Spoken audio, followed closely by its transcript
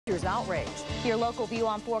appears outraged. Your local view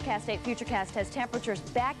on Forecast 8 Futurecast has temperatures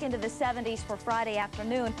back into the 70s for Friday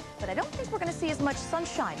afternoon, but I don't think we're going to see as much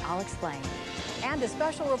sunshine. I'll explain. And a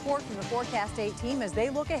special report from the Forecast 8 team as they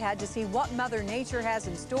look ahead to see what Mother Nature has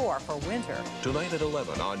in store for winter. Tonight at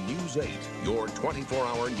 11 on News 8, your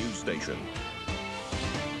 24-hour news station.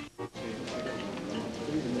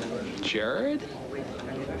 Jared?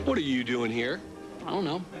 What are you doing here? I don't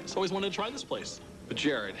know. Just always wanted to try this place. But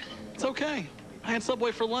Jared, it's okay. I had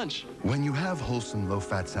Subway for lunch. When you have wholesome,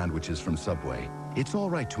 low-fat sandwiches from Subway, it's all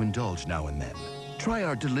right to indulge now and then. Try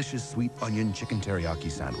our delicious sweet onion chicken teriyaki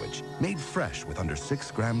sandwich, made fresh with under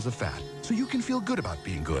 6 grams of fat, so you can feel good about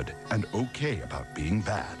being good and okay about being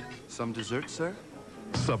bad. Some dessert, sir?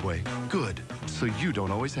 Subway, good, so you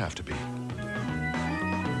don't always have to be.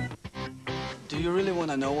 Do you really want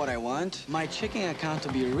to know what I want? My checking account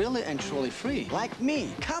to be really and truly free. Like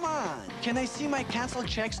me. Come on! Can I see my canceled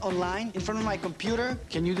checks online in front of my computer?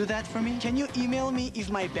 Can you do that for me? Can you email me if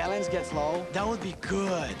my balance gets low? That would be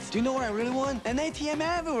good. Do you know what I really want? An ATM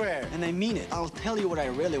everywhere. And I mean it. I'll tell you what I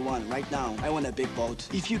really want right now. I want a big boat.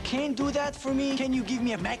 If you can't do that for me, can you give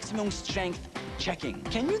me a maximum strength checking?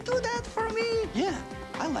 Can you do that for me? Yeah,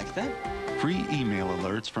 I like that. Free email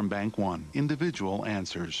alerts from Bank One. Individual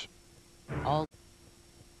answers.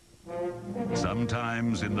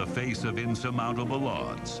 Sometimes, in the face of insurmountable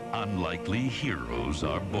odds, unlikely heroes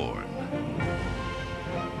are born.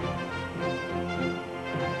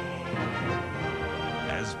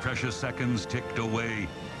 As precious seconds ticked away,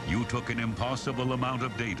 you took an impossible amount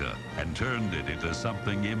of data and turned it into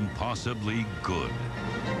something impossibly good.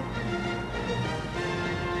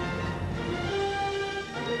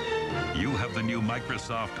 You have the new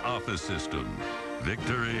Microsoft Office system.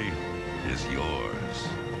 Victory is yours.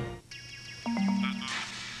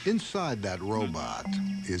 Inside that robot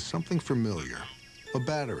is something familiar, a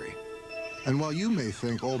battery. And while you may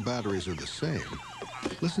think all batteries are the same,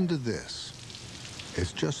 listen to this.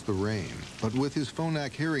 It's just the rain, but with his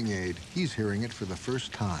Phonak hearing aid, he's hearing it for the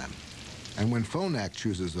first time. And when Phonak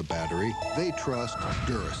chooses a battery, they trust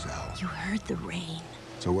Duracell. You heard the rain.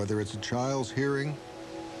 So whether it's a child's hearing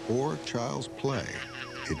or child's play,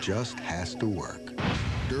 it just has to work.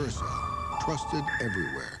 Duracell, trusted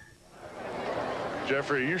everywhere.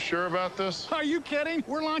 Jeffrey, are you sure about this? Are you kidding?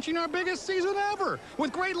 We're launching our biggest season ever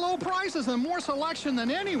with great low prices and more selection than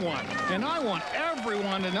anyone. And I want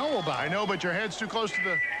everyone to know about it. I know, but your head's too close to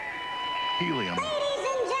the helium. Ladies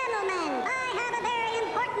and gentlemen, I have a very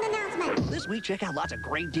important announcement. This week, check out lots of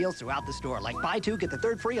great deals throughout the store, like buy two, get the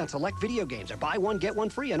third free on select video games, or buy one, get one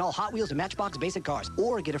free on all Hot Wheels and Matchbox basic cars,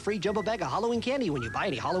 or get a free jumbo bag of Halloween candy when you buy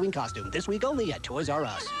any Halloween costume. This week only at Toys R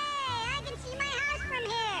Us. Hey, I can see my house from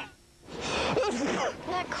here.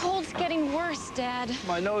 That cold's getting worse, Dad.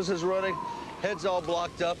 My nose is running, head's all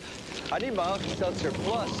blocked up. I need my Alka-Seltzer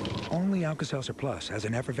Plus. Only Alka-Seltzer Plus has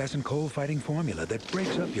an effervescent cold-fighting formula that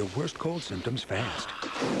breaks up your worst cold symptoms fast.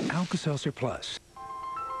 Alka-Seltzer Plus.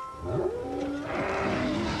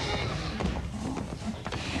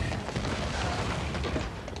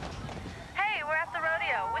 Hey, we're at the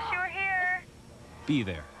rodeo. Wish you were here. Be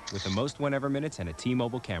there with the most win-ever minutes and a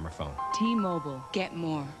T-Mobile camera phone. T-Mobile. Get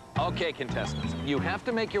more. Okay, contestants, you have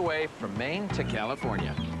to make your way from Maine to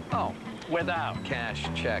California. Oh, without cash,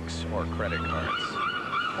 checks, or credit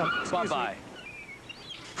cards. Bye-bye.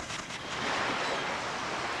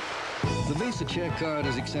 The Visa check card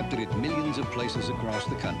is accepted at millions of places across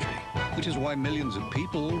the country, which is why millions of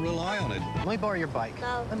people rely on it. Let me borrow your bike.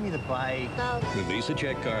 No. Lend me the bike. No. The Visa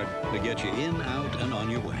check card to get you in, out, and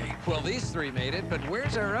on your way. Well, these three made it, but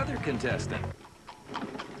where's our other contestant?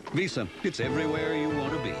 Visa, it's everywhere you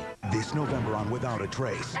want to be. This November on Without a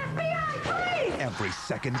Trace. FBI, police! Every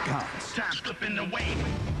second counts. Time slipping away.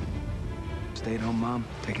 Stay at home, Mom.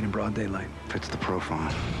 Taken in broad daylight. Fits the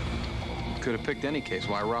profile. Could have picked any case.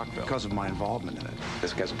 Why Rockville? Because of my involvement in it.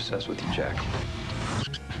 This guy's obsessed with you, Jack.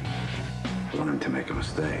 I want him to make a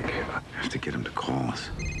mistake. I have to get him to call us.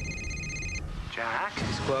 Jack?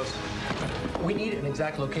 He's close. We need an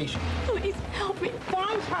exact location. Please help me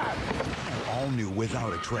find her. All new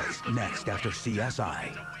Without a Trace, next after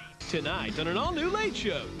CSI. Tonight on an all-new Late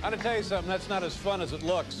Show. I gotta tell you something, that's not as fun as it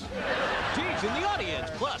looks. Deej in the audience,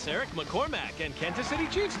 plus Eric McCormack and Kansas City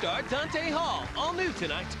Chiefs star Dante Hall. All new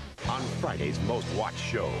tonight. On Friday's most watched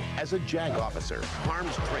show, as a JAG officer,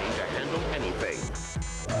 Harm's trained to handle anything.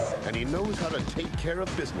 And he knows how to take care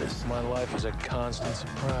of business. My life is a constant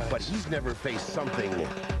surprise. But he's never faced something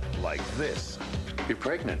like this. You're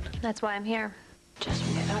pregnant. That's why I'm here. Just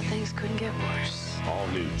when you thought things couldn't get worse. All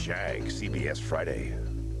new JAG, CBS Friday.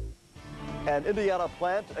 An Indiana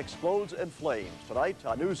plant explodes in flames. Tonight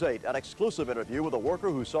on News 8, an exclusive interview with a worker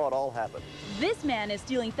who saw it all happen. This man is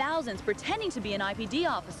stealing thousands, pretending to be an IPD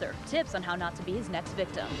officer. Tips on how not to be his next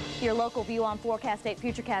victim. Your local view on Forecast 8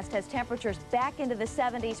 Futurecast has temperatures back into the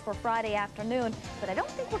 70s for Friday afternoon, but I don't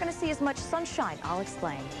think we're going to see as much sunshine. I'll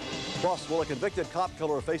explain. Plus, will a convicted cop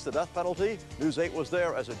killer face the death penalty? News 8 was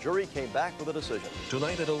there as a jury came back with a decision.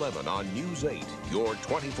 Tonight at 11 on News 8, your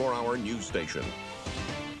 24-hour news station.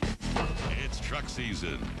 It's truck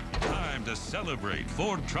season. Time to celebrate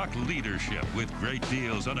Ford truck leadership with great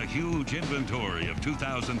deals on a huge inventory of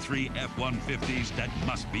 2003 F-150s that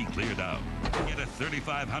must be cleared out. Get a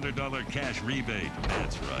 $3,500 cash rebate.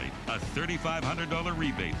 That's right, a $3,500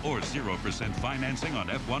 rebate or 0% financing on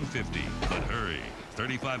F-150. But hurry,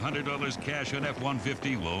 $3,500 cash on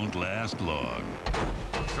F-150 won't last long.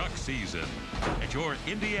 Truck season at your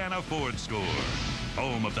Indiana Ford store,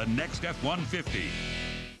 home of the next F-150.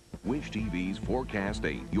 Wish TV's Forecast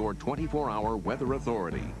 8, your 24-hour weather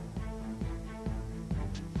authority.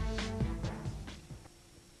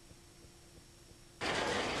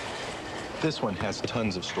 This one has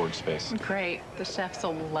tons of storage space. Great. The chefs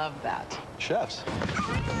will love that. Chefs?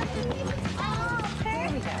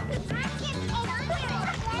 There we go.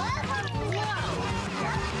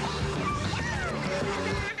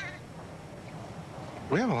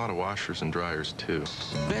 We have a lot of washers and dryers, too.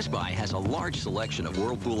 Best Buy has a large selection of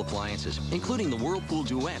Whirlpool appliances, including the Whirlpool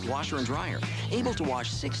Duet washer and dryer, able to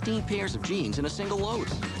wash 16 pairs of jeans in a single load.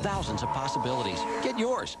 Thousands of possibilities. Get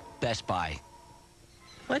yours. Best Buy.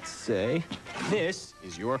 Let's say this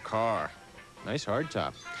is your car. Nice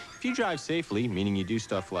hardtop. If you drive safely, meaning you do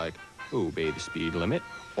stuff like obey the speed limit,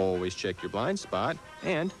 always check your blind spot,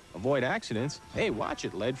 and avoid accidents, hey, watch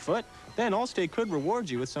it, Leadfoot, then Allstate could reward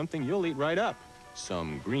you with something you'll eat right up.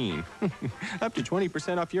 Some green. Up to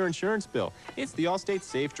 20% off your insurance bill. It's the Allstate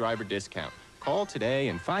Safe Driver Discount. Call today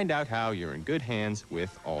and find out how you're in good hands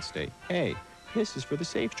with Allstate. Hey, this is for the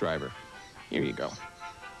safe driver. Here you go.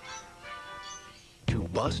 To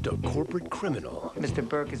bust a corporate criminal. Mr.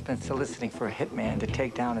 Burke has been soliciting for a hitman to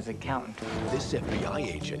take down his accountant. This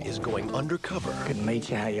FBI agent is going undercover. Good to meet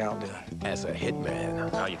you. How y'all doing? As a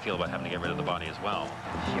hitman. How you feel about having to get rid of the body as well?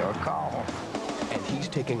 Your call. And he's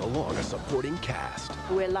taking along a supporting cast.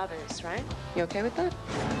 We're lovers, right? You okay with that?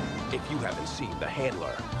 If you haven't seen The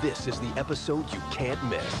Handler, this is the episode you can't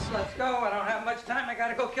miss. Let's go. I don't have much time. I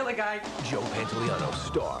gotta go kill a guy. Joe Pantoliano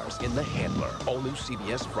stars in The Handler. All new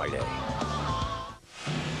CBS Friday.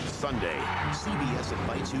 Sunday, CBS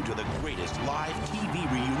invites you to the greatest live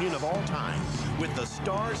TV reunion of all time with the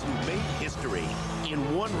stars who made history. In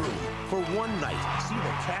one room, for one night, see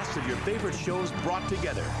the cast of your favorite shows brought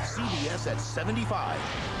together. CBS at 75.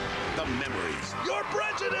 The memories. You're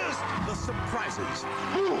prejudiced! The surprises.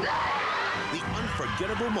 The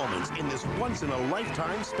unforgettable moments in this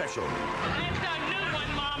once-in-a-lifetime special. It's a new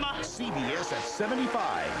one, Mama. CBS at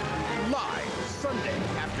 75. Live Sunday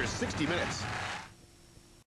after 60 Minutes.